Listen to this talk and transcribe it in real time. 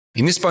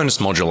In this bonus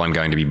module, I'm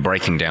going to be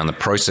breaking down the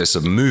process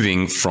of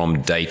moving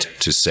from date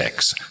to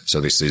sex.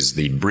 So this is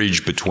the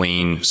bridge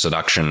between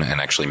seduction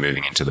and actually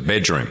moving into the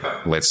bedroom.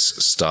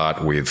 Let's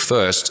start with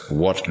first,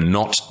 what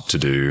not to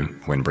do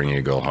when bringing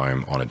a girl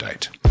home on a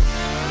date.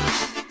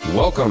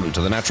 Welcome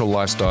to the Natural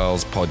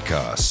Lifestyles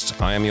Podcast.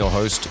 I am your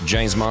host,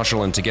 James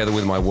Marshall, and together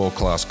with my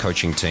world-class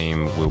coaching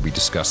team, we'll be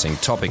discussing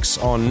topics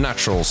on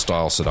natural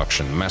style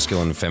seduction,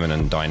 masculine,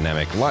 feminine,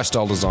 dynamic,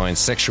 lifestyle design,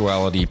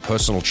 sexuality,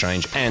 personal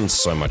change, and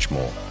so much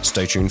more.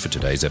 Stay tuned for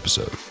today's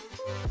episode.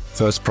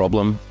 First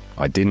problem,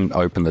 I didn't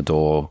open the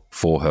door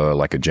for her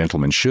like a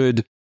gentleman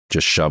should,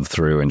 just shove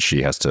through and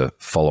she has to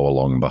follow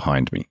along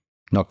behind me.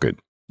 Not good.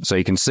 So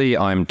you can see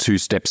I'm 2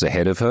 steps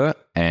ahead of her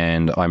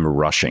and I'm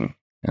rushing.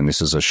 And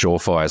this is a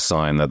surefire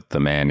sign that the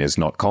man is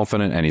not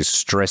confident and is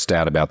stressed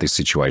out about this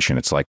situation.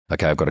 It's like,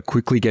 okay, I've got to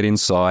quickly get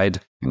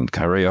inside and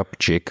hurry up,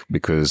 chick,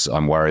 because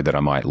I'm worried that I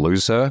might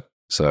lose her.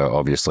 So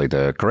obviously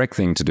the correct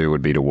thing to do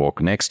would be to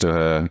walk next to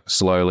her,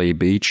 slowly,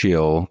 be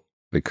chill,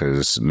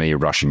 because me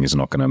rushing is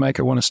not going to make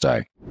her want to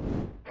stay.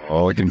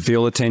 Oh, I can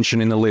feel the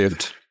tension in the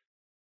lift.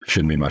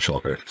 Shouldn't be much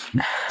longer.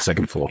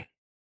 Second floor.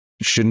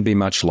 Shouldn't be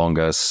much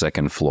longer,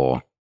 second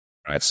floor.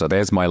 All right, so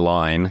there's my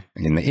line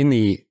in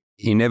the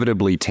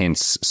inevitably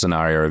tense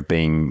scenario of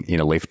being in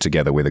a lift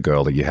together with a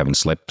girl that you haven't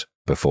slept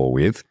before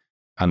with.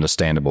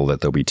 Understandable that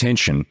there'll be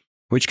tension,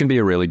 which can be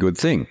a really good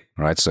thing,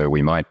 right? So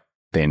we might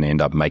then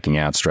end up making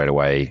out straight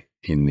away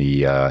in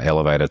the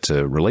elevator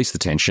to release the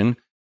tension,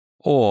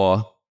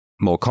 or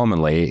more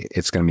commonly,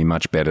 it's going to be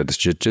much better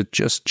to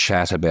just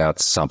chat about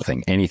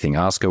something, anything.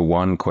 Ask her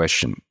one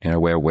question. You know,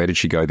 where did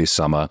she go this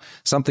summer?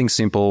 Something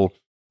simple.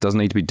 Doesn't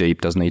need to be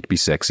deep, doesn't need to be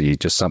sexy,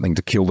 just something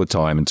to kill the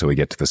time until we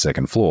get to the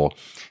second floor.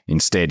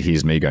 Instead,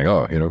 here's me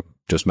going,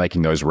 just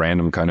making those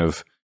random kind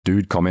of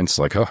dude comments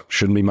like, oh,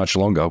 shouldn't be much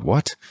longer.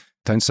 What?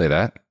 Don't say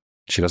that.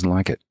 She doesn't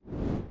like it.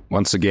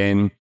 Once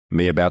again,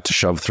 me about to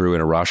shove through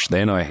in a rush.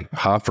 Then I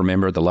half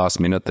remember at the last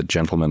minute that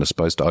gentlemen are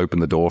supposed to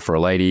open the door for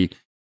a lady.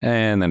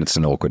 And then it's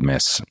an awkward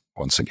mess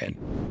once again.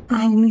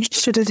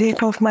 Should I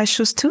take off my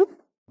shoes too?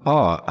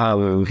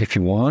 If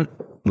you want,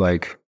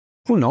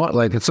 or not,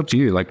 it's up to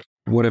you,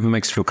 whatever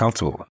makes you feel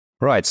comfortable.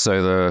 Right,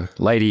 so the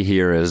lady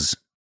here is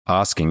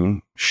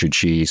asking, should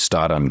she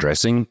start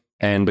undressing?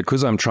 And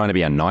because I'm trying to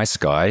be a nice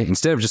guy,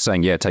 instead of just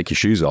saying, yeah, take your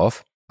shoes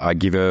off, I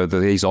give her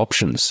these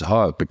options.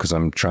 Because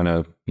I'm trying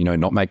to,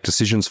 not make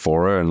decisions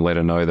for her and let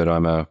her know that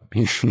I'm a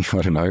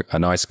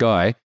nice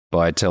guy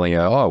by telling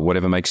her,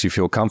 whatever makes you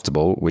feel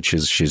comfortable, which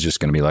is she's just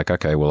going to be like,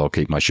 okay, well, I'll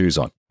keep my shoes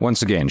on.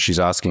 Once again, she's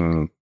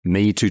asking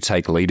me to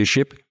take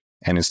leadership.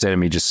 And instead of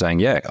me just saying,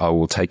 yeah, I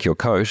will take your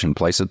coat and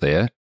place it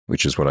there,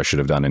 which is what I should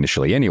have done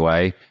initially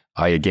anyway,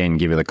 I again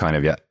give her the kind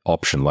of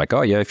option like,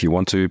 oh yeah, if you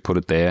want to, put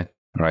it there.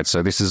 All right,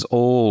 so this is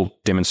all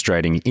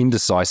demonstrating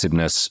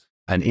indecisiveness,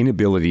 an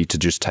inability to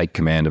just take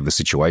command of the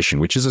situation,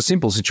 which is a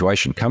simple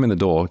situation. Come in the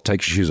door,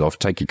 take your shoes off,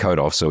 take your coat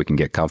off so we can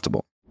get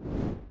comfortable.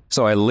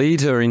 So I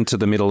lead her into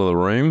the middle of the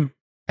room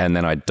and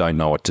then I don't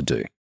know what to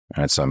do.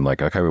 All right, so I'm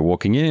like, okay, we're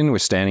walking in, we're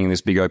standing in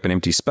this big open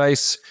empty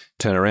space,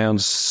 turn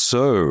around,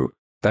 so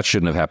that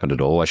shouldn't have happened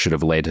at all. I should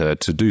have led her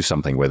to do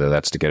something, whether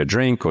that's to get a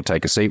drink or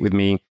take a seat with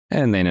me.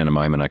 And then in a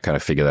moment, I kind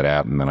of figure that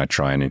out and then I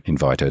try and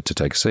invite her to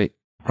take a seat.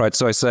 Right,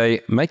 so I say,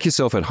 make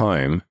yourself at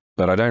home,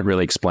 but I don't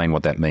really explain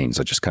what that means.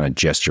 I just kind of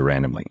gesture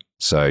randomly.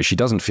 So she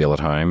doesn't feel at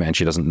home and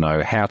she doesn't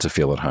know how to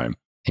feel at home.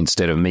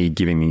 Instead of me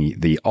giving me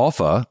the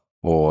offer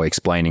or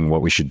explaining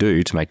what we should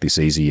do to make this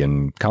easy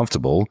and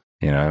comfortable,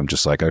 I'm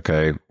just like,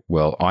 okay,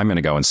 well, I'm going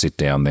to go and sit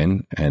down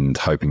then and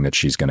hoping that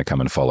she's going to come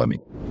and follow me.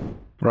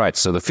 Right,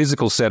 so the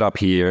physical setup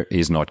here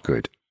is not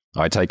good.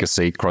 I take a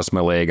seat, cross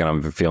my leg, and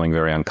I'm feeling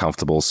very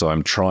uncomfortable, so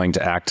I'm trying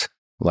to act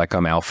like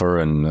I'm alpha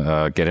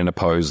and get in a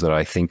pose that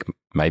I think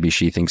maybe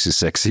she thinks is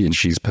sexy, and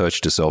she's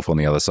perched herself on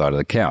the other side of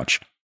the couch.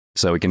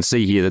 So we can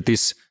see here that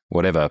this,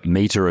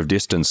 meter of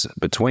distance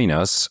between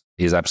us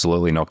is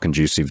absolutely not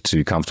conducive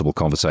to comfortable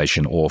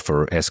conversation or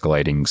for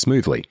escalating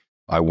smoothly.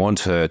 I want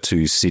her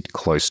to sit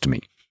close to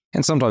me.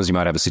 And sometimes you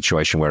might have a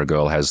situation where a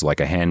girl has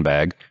a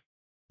handbag,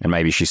 and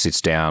maybe she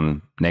sits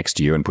down next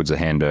to you and puts a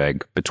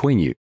handbag between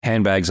you.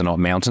 Handbags are not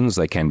mountains,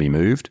 they can be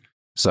moved.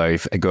 So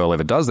if a girl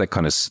ever does that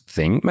kind of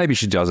thing, maybe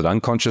she does it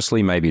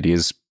unconsciously, maybe it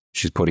is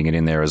she's putting it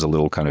in there as a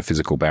little kind of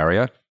physical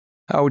barrier.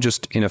 I will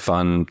just, in a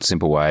fun,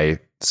 simple way,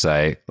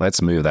 say,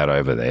 let's move that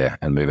over there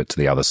and move it to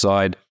the other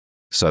side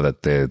so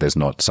that there's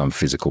not some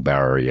physical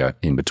barrier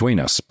in between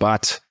us.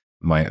 But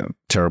my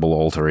terrible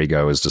alter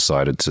ego has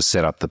decided to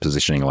set up the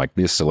positioning like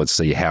this, so let's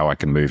see how I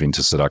can move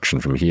into seduction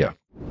from here.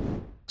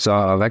 So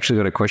I've actually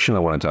got a question I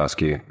wanted to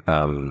ask you.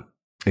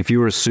 If you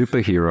were a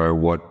superhero,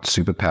 what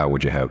superpower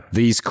would you have?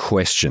 These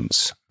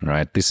questions,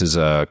 right? This is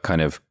a kind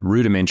of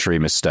rudimentary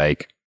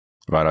mistake,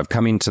 right? I've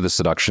come into the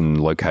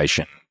seduction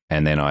location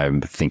and then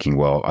I'm thinking,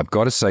 well, I've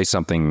got to say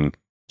something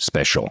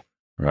special,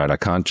 right? I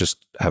can't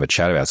just have a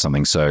chat about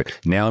something. So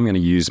now I'm going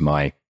to use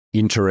my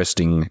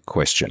interesting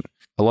question.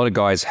 A lot of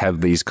guys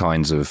have these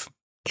kinds of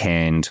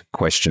canned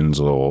questions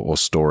or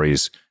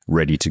stories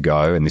ready to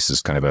go. And this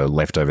is kind of a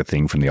leftover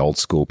thing from the old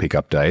school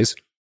pickup days.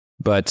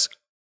 But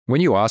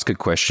when you ask a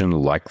question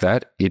like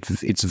that,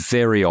 it's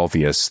very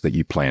obvious that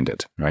you planned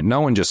it, right? No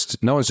one's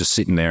just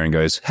sitting there and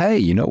goes, hey,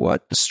 you know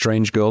what?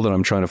 Strange girl that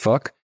I'm trying to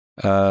fuck.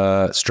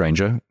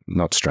 Stranger,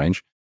 not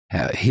strange.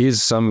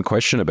 Here's some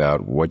question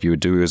about what you would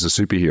do as a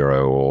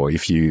superhero, or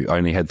if you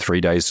only had 3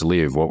 days to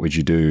live, what would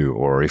you do?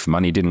 Or if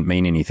money didn't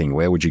mean anything,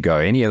 where would you go?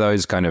 Any of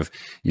those kind of,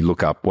 you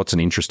look up what's an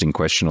interesting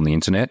question on the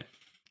internet.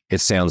 It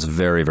sounds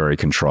very, very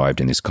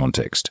contrived in this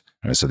context.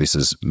 Right? So this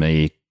is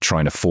me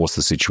trying to force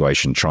the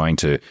situation, trying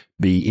to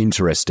be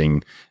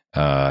interesting,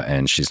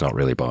 and she's not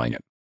really buying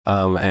it.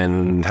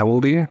 And how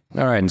old are you?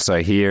 All right, and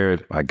so here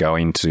I go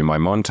into my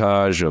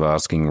montage of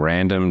asking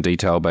random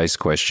detail-based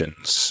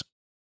questions.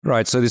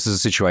 Right, so this is a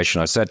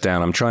situation. I sat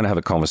down, I'm trying to have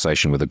a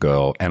conversation with a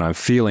girl, and I'm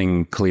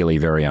feeling clearly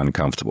very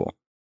uncomfortable.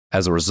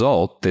 As a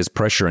result, there's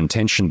pressure and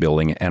tension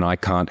building, and I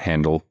can't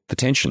handle the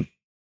tension.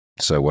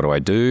 So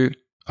what do?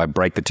 I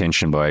break the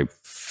tension by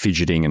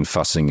fidgeting and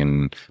fussing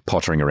and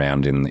pottering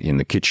around in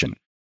the kitchen.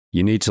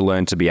 You need to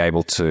learn to be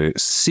able to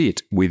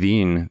sit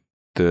within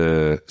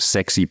the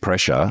sexy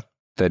pressure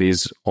that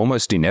is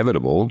almost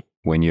inevitable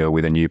when you're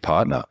with a new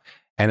partner.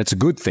 And it's a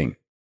good thing.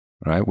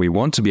 Right? We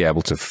want to be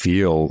able to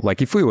feel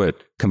like if we were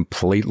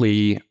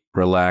completely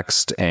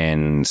relaxed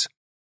and,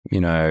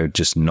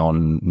 just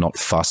not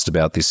fussed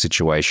about this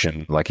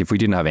situation, like if we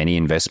didn't have any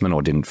investment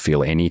or didn't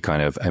feel any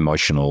kind of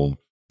emotional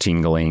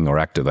tingling or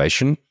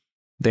activation,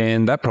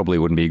 then that probably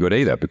wouldn't be good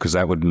either, because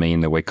that would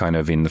mean that we're kind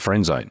of in the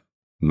friend zone.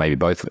 Maybe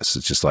both of us.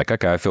 It's just like,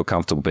 okay, I feel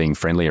comfortable being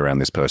friendly around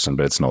this person,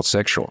 but it's not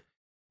sexual.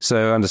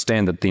 So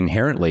understand that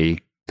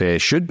inherently there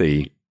should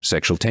be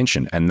sexual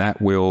tension, and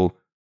that will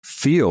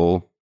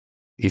feel,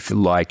 if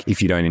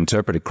you don't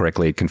interpret it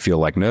correctly, it can feel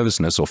like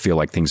nervousness or feel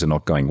like things are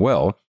not going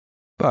well.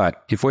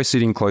 But if we're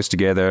sitting close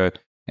together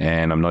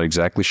and I'm not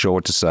exactly sure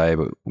what to say,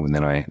 but when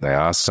they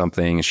ask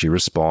something, she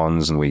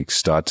responds, and we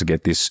start to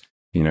get this,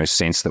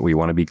 sense that we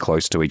want to be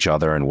close to each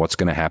other and what's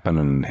going to happen,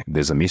 and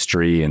there's a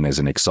mystery and there's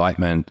an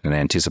excitement and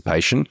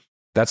anticipation.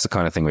 That's the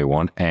kind of thing we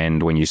want.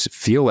 And when you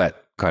feel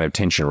that kind of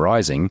tension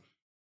rising,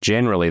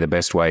 generally the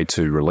best way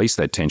to release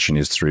that tension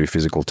is through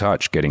physical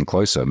touch, getting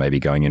closer, maybe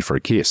going in for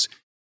a kiss.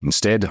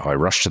 Instead, I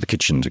rush to the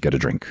kitchen to get a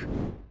drink.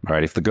 All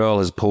right, if the girl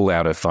has pulled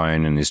out her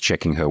phone and is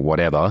checking her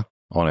whatever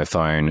on her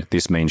phone,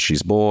 this means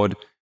she's bored.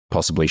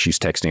 Possibly she's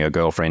texting her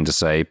girlfriend to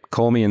say,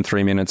 call me in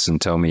 3 minutes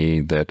and tell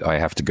me that I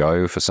have to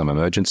go for some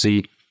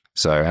emergency.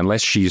 So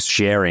unless she's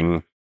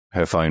sharing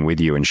her phone with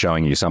you and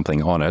showing you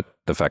something on it,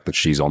 the fact that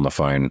she's on the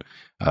phone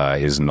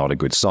is not a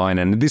good sign.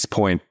 And at this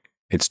point,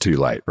 it's too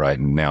late, right?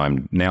 Now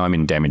I'm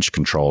in damage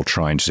control,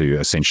 trying to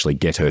essentially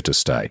get her to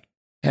stay.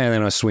 And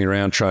then I swing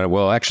around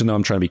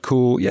I'm trying to be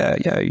cool. Yeah,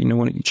 why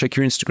don't you check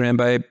your Instagram,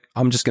 babe?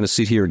 I'm just going to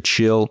sit here and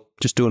chill,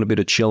 just doing a bit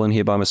of chilling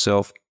here by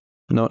myself.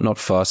 Not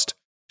fussed.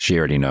 She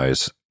already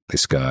knows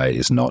this guy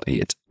is not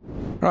it.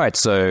 All right,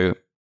 so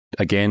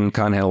again,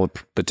 can't handle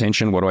the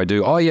tension. What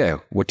do? Oh yeah,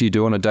 what do you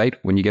do on a date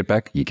when you get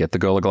back? You get the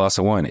girl a glass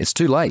of wine. It's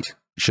too late.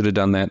 Should have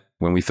done that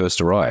when we first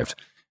arrived.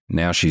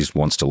 Now she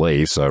wants to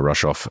leave, so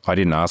rush off. I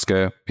didn't ask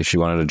her if she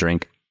wanted a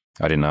drink.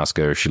 I didn't ask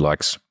her if she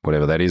likes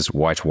whatever that is,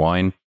 white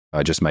wine.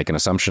 I just make an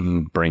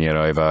assumption, bring it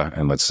over,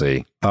 and let's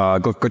see.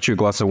 Got you a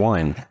glass of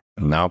wine.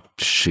 Nope,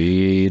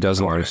 she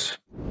doesn't want it.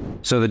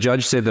 So the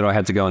judge said that I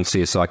had to go and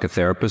see a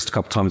psychotherapist a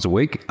couple times a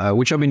week,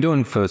 which I've been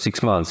doing for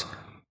 6 months.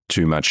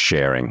 Too much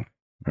sharing,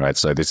 right?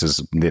 So this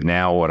is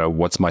now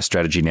what's my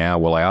strategy now?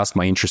 Well, I asked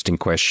my interesting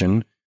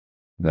question.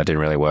 That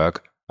didn't really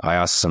work. I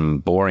asked some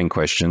boring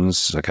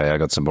questions. Okay, I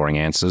got some boring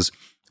answers.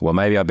 Well,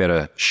 maybe I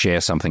better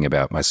share something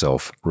about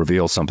myself,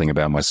 reveal something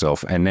about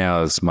myself. And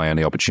now is my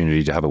only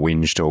opportunity to have a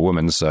whinge to a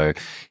woman. So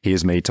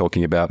here's me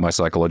talking about my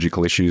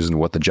psychological issues and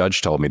what the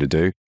judge told me to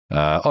do.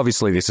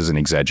 Obviously, this is an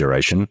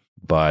exaggeration,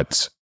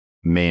 but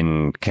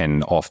men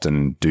can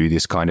often do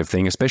this kind of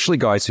thing, especially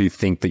guys who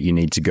think that you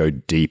need to go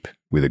deep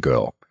with a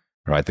girl,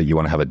 right? That you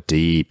want to have a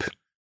deep,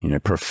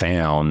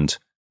 profound,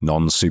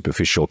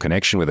 non-superficial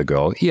connection with a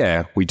girl.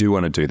 Yeah, we do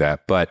want to do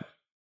that, but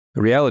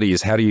the reality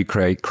is, how do you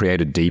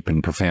create a deep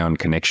and profound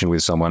connection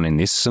with someone in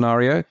this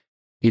scenario?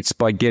 It's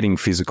by getting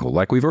physical.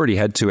 Like, we've already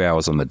had 2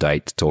 hours on the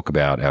date to talk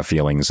about our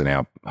feelings and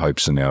our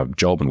hopes and our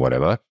job and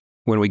whatever.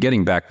 When we're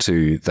getting back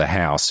to the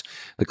house,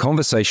 the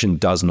conversation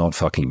does not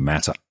fucking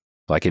matter.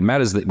 Like, it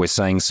matters that we're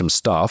saying some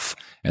stuff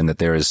and that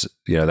there is,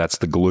 that's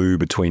the glue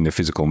between the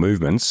physical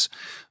movements.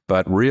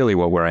 But really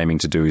what we're aiming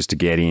to do is to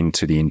get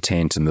into the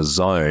intent and the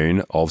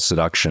zone of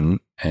seduction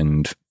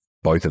and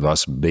both of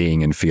us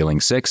being and feeling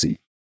sexy.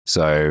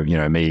 So,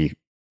 me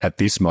at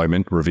this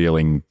moment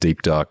revealing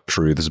deep, dark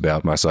truths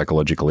about my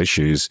psychological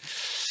issues,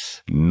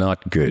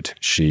 not good.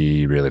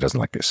 She really doesn't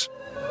like this.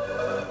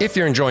 If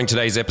you're enjoying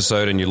today's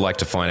episode and you'd like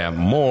to find out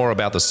more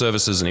about the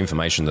services and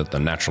information that the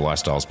Natural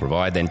Lifestyles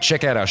provide, then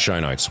check out our show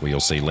notes where you'll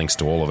see links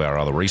to all of our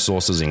other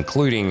resources,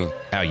 including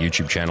our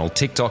YouTube channel,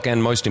 TikTok,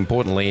 and most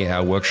importantly,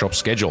 our workshop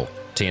schedule.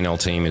 TNL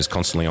team is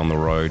constantly on the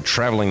road,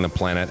 traveling the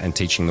planet and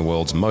teaching the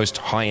world's most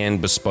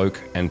high-end,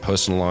 bespoke and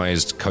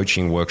personalized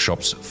coaching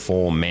workshops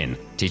for men,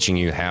 teaching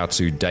you how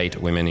to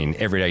date women in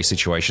everyday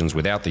situations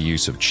without the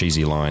use of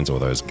cheesy lines or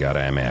those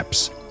goddamn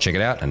apps. Check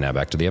it out, and now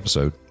back to the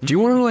episode. Do you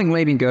want to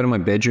maybe go to my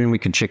bedroom? We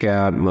can check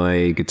out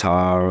my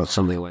guitar or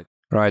something like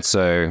that. Right,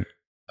 so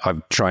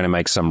I'm trying to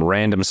make some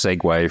random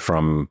segue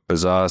from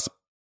bizarre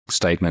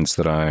statements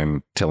that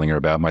I'm telling her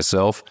about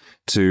myself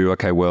to,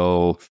 okay,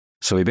 well,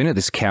 so we've been at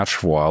this couch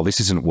for a while. This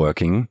isn't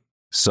working.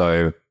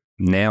 So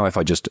now if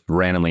I just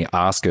randomly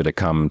ask her to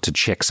come to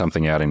check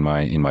something out in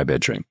my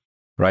bedroom,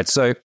 right?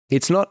 So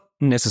it's not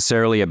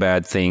necessarily a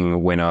bad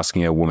thing when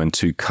asking a woman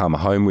to come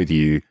home with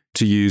you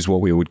to use what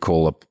we would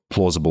call a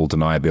plausible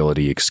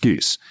deniability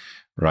excuse,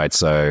 right?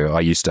 So I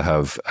used to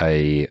have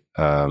a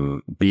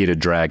bearded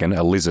dragon,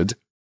 a lizard,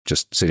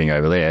 just sitting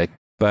over there.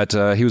 But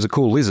he was a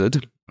cool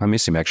lizard. I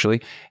miss him,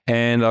 actually.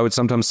 And I would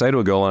sometimes say to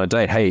a girl on a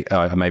date, hey,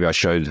 maybe I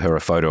showed her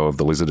a photo of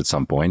the lizard at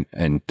some point,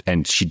 and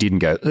she didn't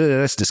go,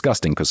 that's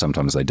disgusting, because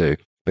sometimes they do.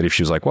 But if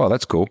she was like, wow,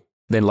 that's cool.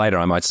 Then later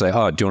I might say,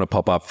 oh, do you want to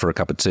pop up for a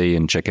cup of tea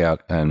and check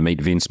out and meet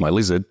Vince, my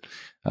lizard,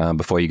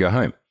 before you go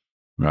home,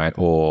 right?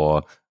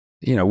 Or,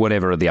 you know,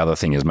 whatever the other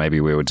thing is.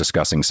 Maybe we were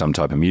discussing some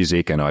type of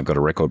music and I've got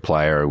a record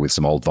player with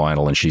some old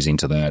vinyl and she's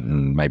into that,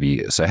 and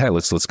maybe say, hey,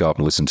 let's go up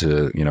and listen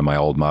to, you know, my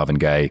old Marvin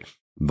Gaye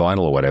vinyl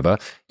or whatever.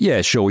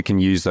 Yeah, sure, we can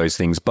use those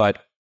things,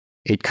 but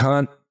it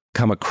can't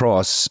come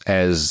across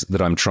as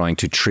that I'm trying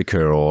to trick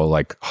her or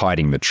like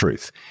hiding the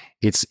truth.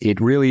 It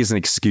really is an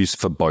excuse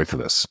for both of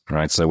us,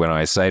 right? So when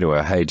I say to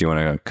her, hey, do you want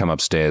to come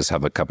upstairs,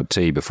 have a cup of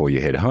tea before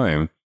you head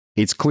home?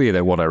 It's clear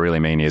that what I really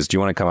mean is, do you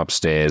want to come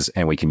upstairs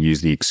and we can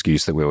use the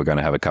excuse that we were going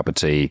to have a cup of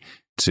tea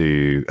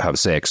to have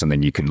sex, and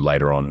then you can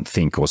later on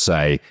think or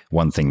say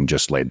one thing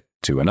just led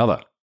to another,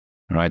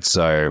 right?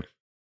 So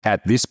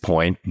at this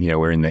point, you know,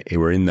 we're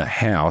in the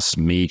house,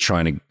 me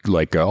trying to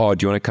like go, oh,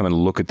 do you want to come and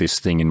look at this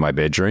thing in my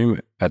bedroom?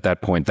 At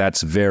that point,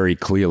 that's very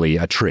clearly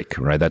a trick,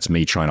 right? That's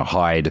me trying to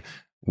hide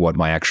what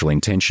my actual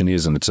intention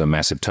is, and it's a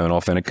massive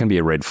turnoff, and it can be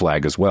a red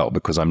flag as well,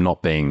 because I'm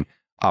not being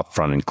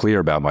upfront and clear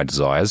about my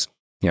desires.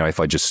 You know, if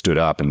I just stood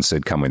up and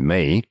said, come with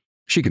me,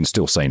 she can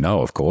still say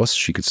no, of course.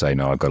 She could say,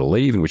 no, I've got to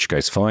leave, in which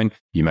case, fine.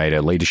 You made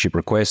a leadership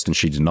request and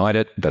she denied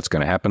it. That's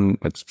going to happen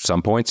at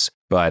some points.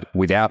 But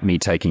without me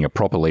taking a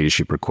proper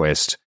leadership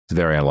request, it's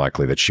very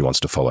unlikely that she wants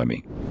to follow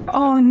me.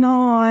 Oh,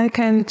 no, I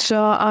can't.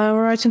 I'm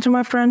writing to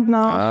my friend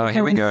now.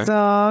 Here we go.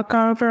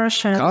 Car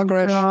operation. Car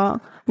crash.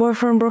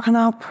 Boyfriend broken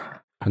up.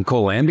 And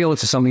call an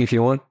ambulance or something if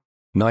you want.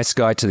 Nice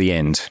guy to the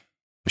end.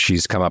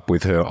 She's come up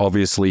with her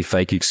obviously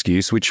fake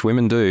excuse, which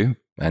women do,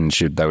 and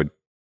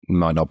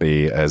might not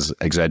be as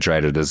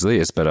exaggerated as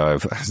this, but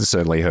I've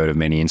certainly heard of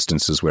many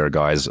instances where a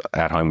guy's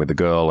at home with a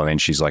girl and then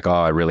she's like, oh,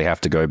 I really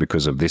have to go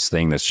because of this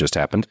thing that's just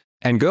happened.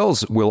 And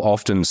girls will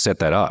often set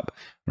that up,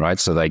 right?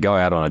 So they go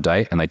out on a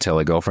date and they tell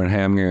their girlfriend,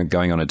 hey, I'm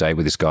going on a date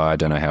with this guy. I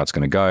don't know how it's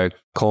going to go.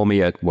 Call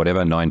me at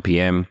whatever, 9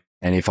 p.m.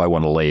 And if I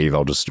want to leave,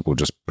 we'll just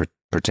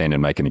pretend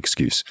and make an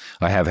excuse.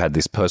 I have had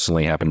this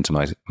personally happen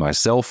to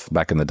myself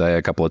back in the day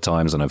a couple of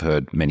times, and I've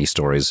heard many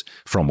stories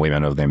from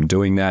women of them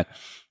doing that.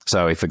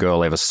 So if a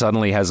girl ever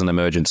suddenly has an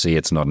emergency,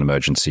 it's not an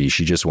emergency.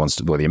 She just wants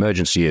to, well, the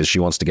emergency is she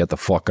wants to get the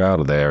fuck out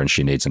of there and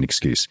she needs an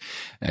excuse.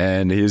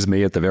 And here's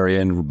me at the very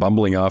end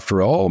bumbling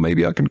after, oh,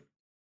 maybe I can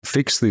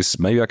fix this.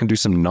 Maybe I can do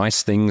some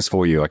nice things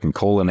for you. I can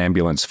call an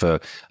ambulance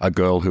for a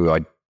girl who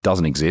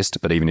doesn't exist,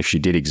 but even if she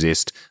did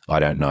exist, I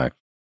don't know.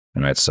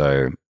 All right,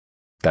 so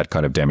that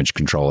kind of damage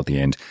control at the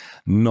end,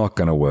 not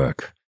going to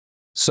work.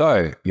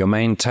 So your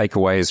main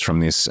takeaways from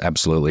this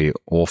absolutely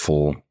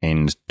awful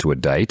end to a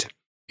date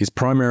is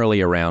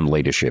primarily around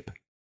leadership.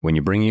 When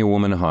you're bringing a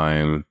woman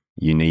home,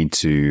 you need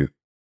to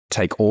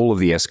take all of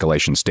the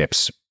escalation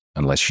steps,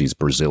 unless she's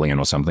Brazilian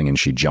or something and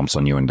she jumps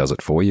on you and does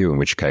it for you, in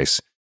which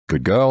case,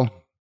 good girl,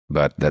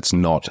 but that's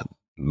not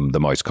the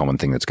most common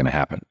thing that's going to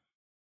happen.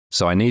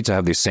 So I need to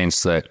have this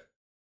sense that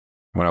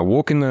when I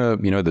walk in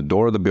the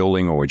door of the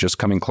building, or we're just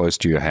coming close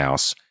to your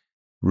house,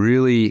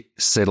 really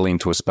settle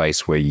into a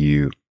space where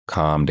you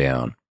calm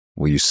down,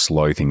 where you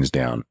slow things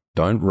down.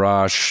 Don't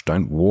rush,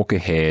 don't walk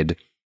ahead.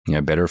 You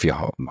know, better if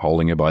you're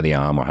holding her by the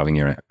arm or having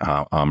your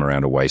arm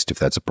around her waist if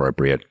that's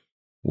appropriate.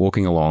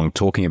 Walking along,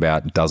 talking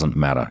about doesn't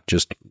matter.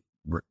 Just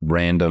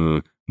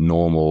random,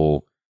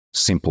 normal,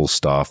 simple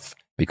stuff.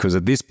 Because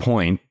at this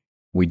point,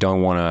 we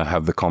don't want to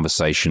have the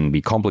conversation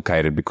be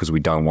complicated because we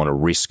don't want to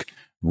risk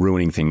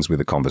ruining things with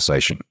a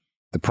conversation.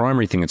 The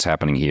primary thing that's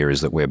happening here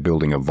is that we're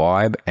building a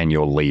vibe and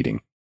you're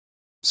leading.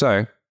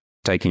 So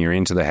taking her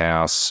into the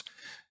house,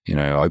 you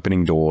know,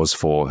 opening doors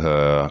for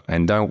her,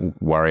 and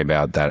don't worry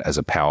about that as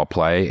a power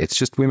play. It's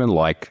just women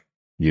like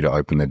you to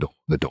open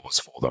the doors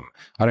for them.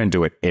 I don't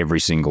do it every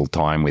single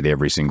time with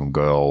every single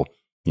girl.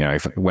 You know,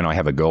 when I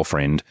have a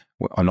girlfriend,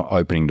 I'm not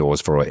opening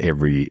doors for her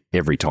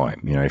every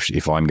time. You know,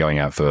 if I'm going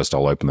out first,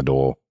 I'll open the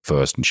door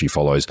first and she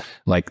follows.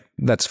 Like,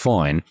 that's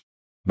fine.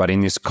 But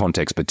in this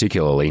context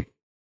particularly,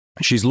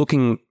 she's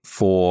looking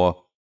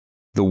for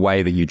the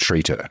way that you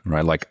treat her,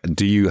 right? Like,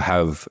 do you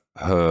have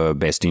her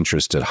best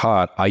interest at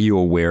heart? Are you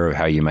aware of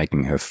how you're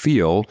making her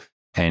feel?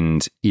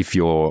 And if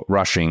you're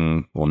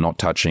rushing or not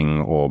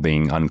touching or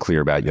being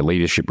unclear about your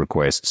leadership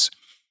requests,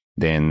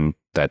 then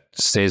that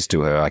says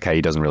to her, okay,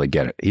 he doesn't really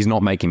get it. He's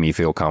not making me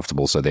feel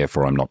comfortable, so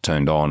therefore I'm not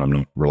turned on, I'm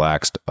not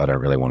relaxed, I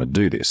don't really want to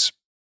do this.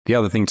 The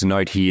other thing to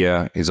note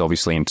here is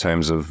obviously in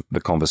terms of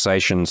the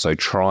conversation. So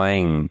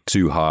trying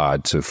too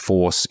hard to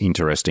force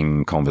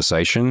interesting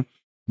conversation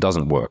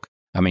doesn't work.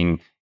 I mean,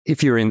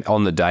 if you're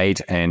on the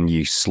date and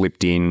you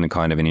slipped in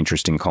kind of an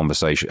interesting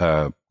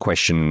conversation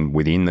question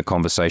within the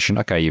conversation,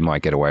 okay, you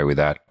might get away with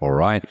that, all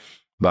right.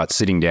 But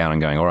sitting down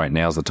and going, all right,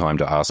 now's the time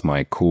to ask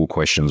my cool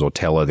questions or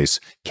tell her this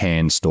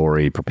canned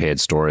story, prepared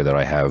story that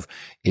I have,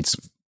 it's,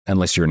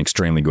 unless you're an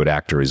extremely good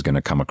actor, is going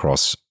to come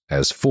across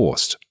as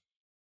forced.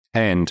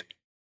 And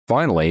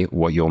finally,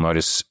 what you'll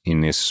notice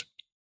in this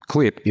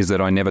clip is that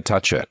I never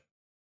touch it,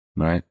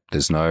 right?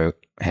 There's no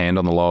hand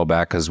on the lower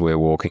back as we're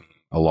walking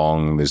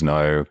along. There's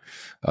no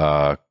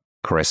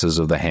caresses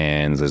of the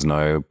hands. There's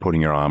no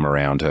putting your arm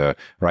around her,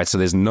 right? So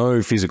there's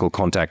no physical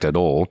contact at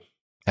all.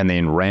 And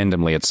then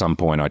randomly at some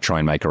point, I try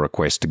and make a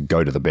request to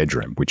go to the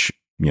bedroom, which,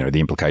 you know,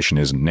 the implication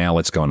is now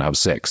let's go and have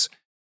sex,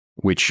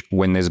 which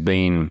when there's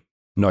been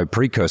no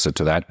precursor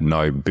to that,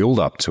 no build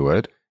up to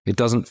it, it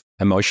doesn't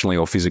emotionally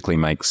or physically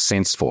make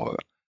sense for her.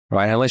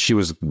 Right, unless she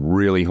was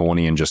really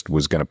horny and just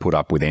was going to put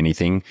up with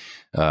anything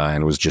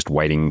and was just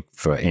waiting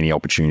for any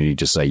opportunity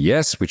to say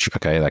yes, which,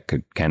 okay, that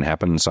can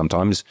happen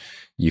sometimes.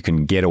 You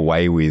can get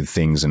away with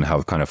things and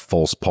have kind of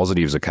false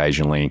positives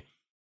occasionally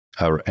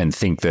and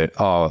think that,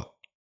 oh,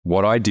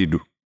 what I did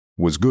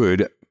was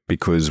good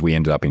because we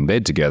ended up in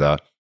bed together.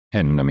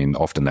 And I mean,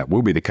 often that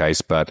will be the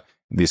case, but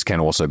this can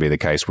also be the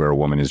case where a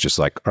woman is just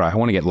like, all right, I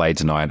want to get laid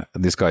tonight.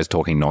 This guy's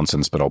talking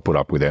nonsense, but I'll put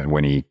up with it. And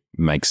when he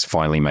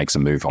finally makes a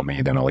move on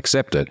me, then I'll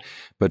accept it.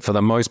 But for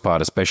the most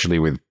part, especially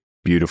with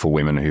beautiful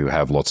women who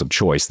have lots of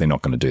choice, they're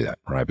not going to do that,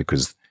 right?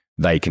 Because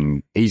they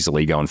can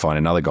easily go and find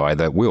another guy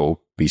that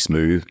will be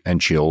smooth and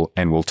chill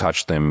and will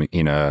touch them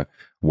in a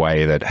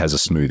way that has a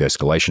smooth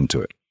escalation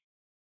to it.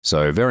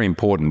 So very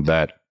important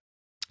that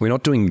we're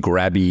not doing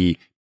grabby,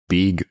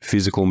 big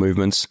physical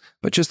movements,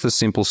 but just the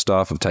simple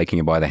stuff of taking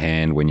her by the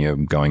hand when you're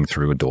going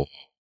through a door,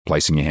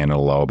 placing your hand on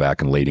the lower back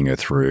and leading her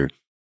through,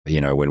 you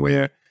know, when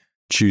we're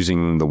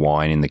choosing the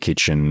wine in the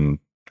kitchen,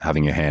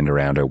 having your hand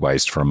around her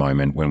waist for a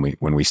moment,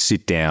 when we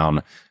sit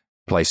down,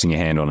 placing your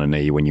hand on her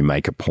knee when you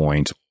make a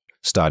point,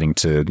 starting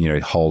to, you know,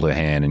 hold her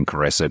hand and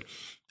caress it.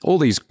 All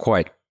these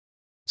quite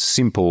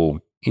simple,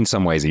 in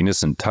some ways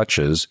innocent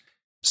touches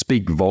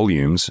speak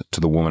volumes to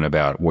the woman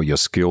about what your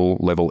skill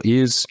level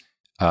is,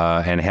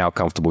 and how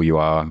comfortable you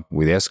are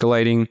with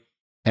escalating.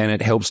 And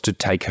it helps to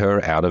take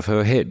her out of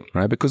her head,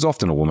 right? Because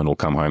often a woman will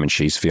come home and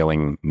she's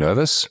feeling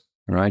nervous,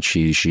 right?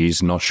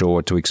 She's not sure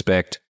what to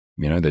expect.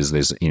 You know,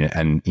 there's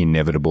an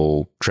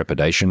inevitable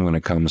trepidation when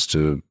it comes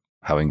to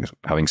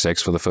having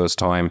sex for the first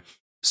time.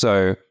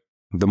 So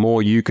the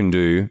more you can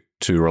do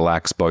to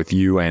relax both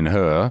you and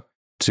her,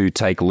 to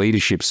take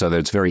leadership so that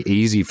it's very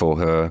easy for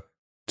her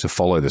to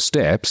follow the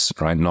steps,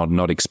 right?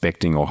 Not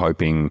expecting or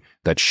hoping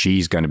that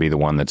she's going to be the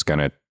one that's going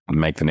to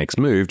make the next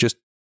move. Just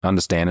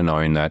understand and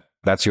own that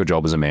that's your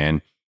job as a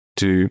man,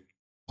 to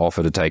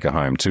offer to take her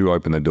home, to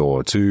open the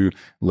door, to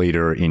lead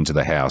her into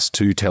the house,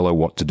 to tell her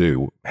what to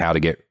do, how to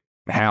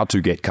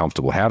get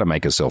comfortable, how to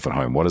make herself at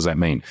home. What does that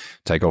mean?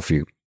 Take off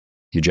your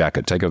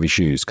jacket, take off your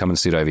shoes, come and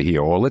sit over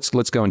here, or let's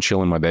go and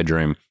chill in my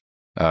bedroom.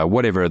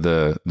 Whatever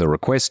the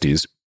request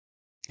is,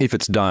 if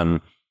it's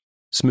done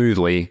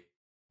smoothly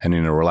and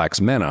in a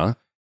relaxed manner,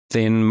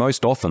 then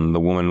most often the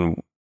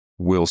woman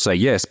will say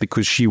yes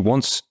because she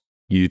wants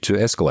you to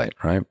escalate,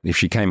 right? If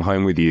she came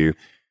home with you,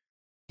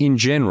 in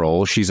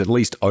general, she's at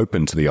least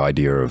open to the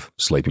idea of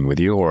sleeping with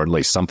you, or at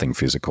least something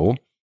physical.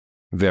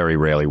 Very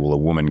rarely will a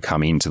woman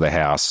come into the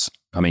house.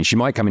 I mean, she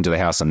might come into the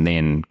house and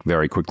then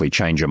very quickly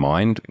change her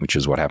mind, which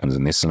is what happens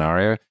in this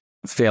scenario.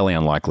 Fairly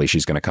unlikely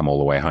she's going to come all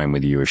the way home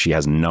with you if she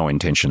has no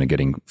intention of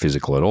getting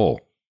physical at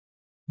all.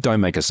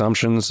 Don't make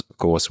assumptions. Of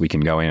course, we can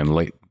go in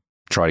and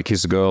try to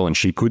kiss a girl and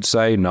she could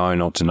say, no,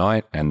 not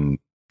tonight. And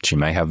she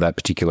may have that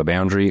particular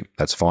boundary.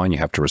 That's fine. You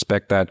have to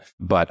respect that.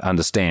 But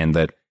understand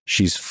that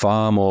she's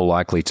far more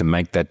likely to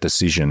make that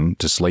decision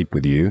to sleep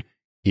with you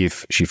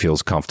if she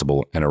feels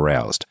comfortable and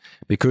aroused.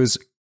 Because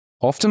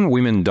often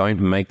women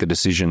don't make the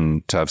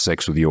decision to have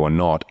sex with you or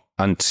not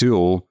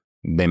until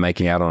they're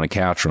making out on a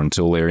couch or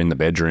until they're in the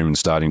bedroom and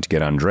starting to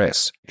get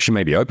undressed. She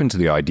may be open to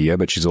the idea,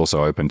 but she's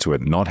also open to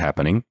it not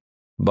happening.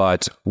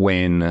 But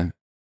when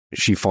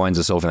she finds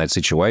herself in that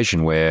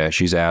situation where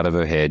she's out of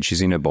her head,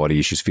 she's in her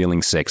body, she's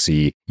feeling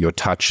sexy, your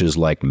touch is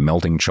like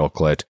melting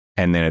chocolate,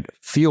 and then it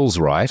feels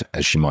right,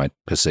 as she might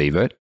perceive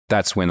it,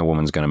 that's when the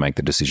woman's going to make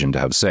the decision to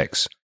have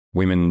sex.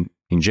 Women,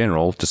 in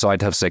general, decide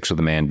to have sex with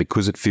a man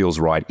because it feels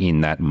right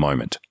in that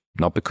moment.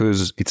 Not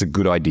because it's a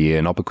good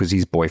idea, not because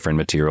he's boyfriend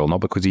material,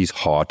 not because he's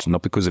hot,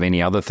 not because of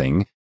any other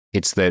thing.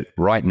 It's that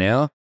right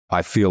now,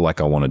 I feel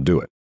like I want to do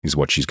it, is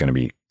what she's going to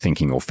be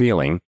thinking or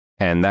feeling.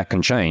 And that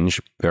can change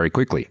very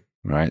quickly.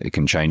 right? It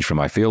can change from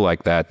I feel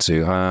like that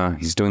to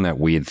he's doing that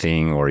weird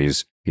thing, or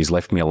he's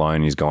left me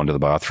alone, he's gone to the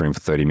bathroom for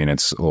 30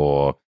 minutes,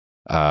 or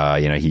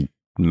he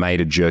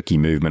made a jerky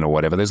movement or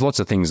whatever. There's lots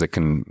of things that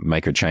can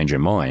make her change her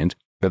mind,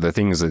 but the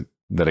things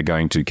that are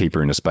going to keep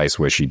her in a space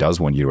where she does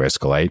want you to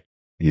escalate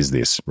is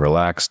this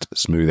relaxed,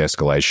 smooth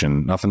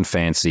escalation, nothing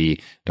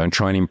fancy. Don't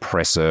try and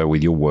impress her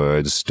with your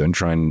words. Don't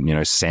try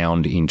and,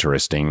 sound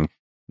interesting.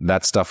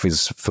 That stuff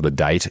is for the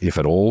date, if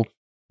at all.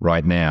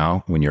 Right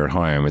now, when you're at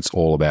home, it's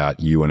all about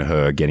you and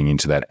her getting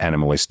into that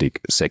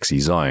animalistic, sexy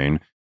zone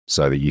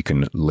so that you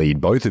can lead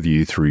both of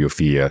you through your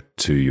fear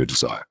to your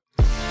desire.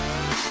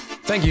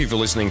 Thank you for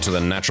listening to the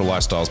Natural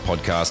Lifestyles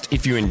podcast.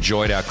 If you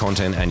enjoyed our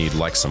content and you'd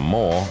like some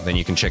more, then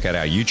you can check out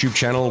our YouTube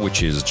channel,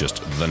 which is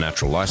just The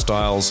Natural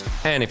Lifestyles.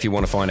 And if you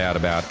want to find out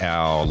about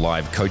our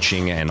live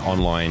coaching and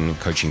online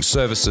coaching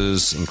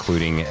services,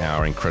 including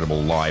our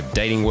incredible live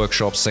dating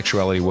workshops,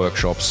 sexuality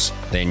workshops,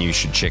 then you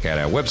should check out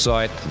our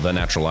website,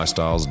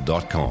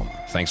 thenaturallifestyles.com.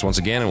 Thanks once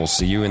again, and we'll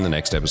see you in the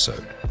next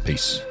episode.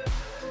 Peace.